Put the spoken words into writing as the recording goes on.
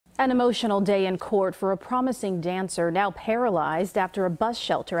An emotional day in court for a promising dancer now paralyzed after a bus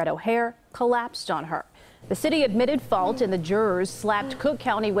shelter at O'Hare collapsed on her. The city admitted fault and the jurors slapped Cook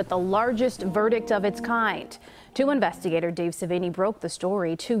County with the largest verdict of its kind. Investigator Dave Savini broke the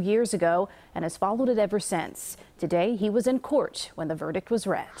story 2 years ago and has followed it ever since. Today he was in court when the verdict was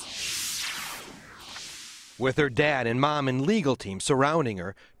read. With her dad and mom and legal team surrounding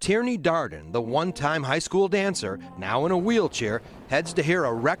her, Tierney Darden, the one-time high school dancer, now in a wheelchair, heads to hear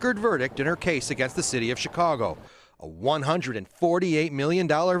a record verdict in her case against the city of Chicago. A $148 million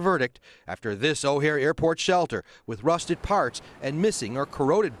verdict after this O'Hare Airport shelter, with rusted parts and missing or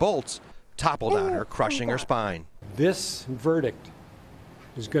corroded bolts, toppled on her, crushing her spine. This verdict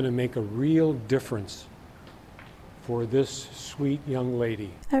is going to make a real difference for this sweet young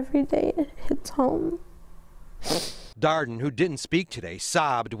lady. Every day it hits home. Darden, who didn't speak today,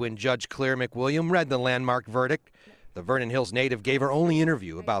 sobbed when Judge Claire McWilliam read the landmark verdict. The Vernon Hills native gave her only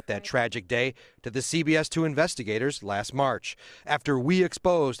interview about that tragic day to the CBS 2 investigators last March, after we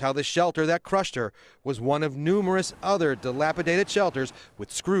exposed how the shelter that crushed her was one of numerous other dilapidated shelters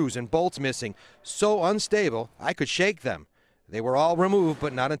with screws and bolts missing, so unstable I could shake them. They were all removed,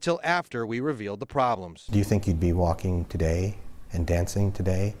 but not until after we revealed the problems. Do you think you'd be walking today and dancing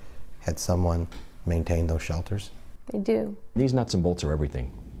today had someone maintained those shelters? I do. These nuts and bolts are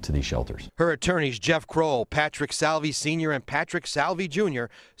everything to these shelters. Her attorneys Jeff Kroll, Patrick Salvi Sr. and Patrick Salvi Jr.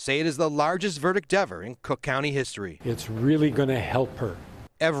 say it is the largest verdict ever in Cook County history. It's really going to help her.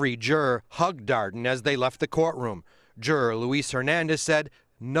 Every juror hugged Darden as they left the courtroom. Juror Luis Hernandez said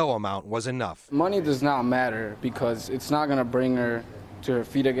no amount was enough. Money does not matter because it's not going to bring her to her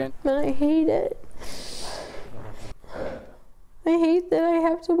feet again. But I hate it. I hate that I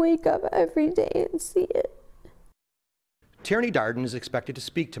have to wake up every day and see it. Tierney Darden is expected to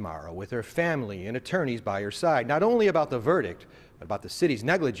speak tomorrow with her family and attorneys by her side, not only about the verdict, but about the city's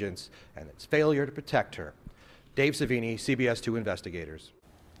negligence and its failure to protect her. Dave Savini, CBS 2 Investigators.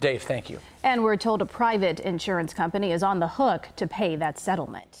 Dave, thank you. And we're told a private insurance company is on the hook to pay that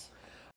settlement.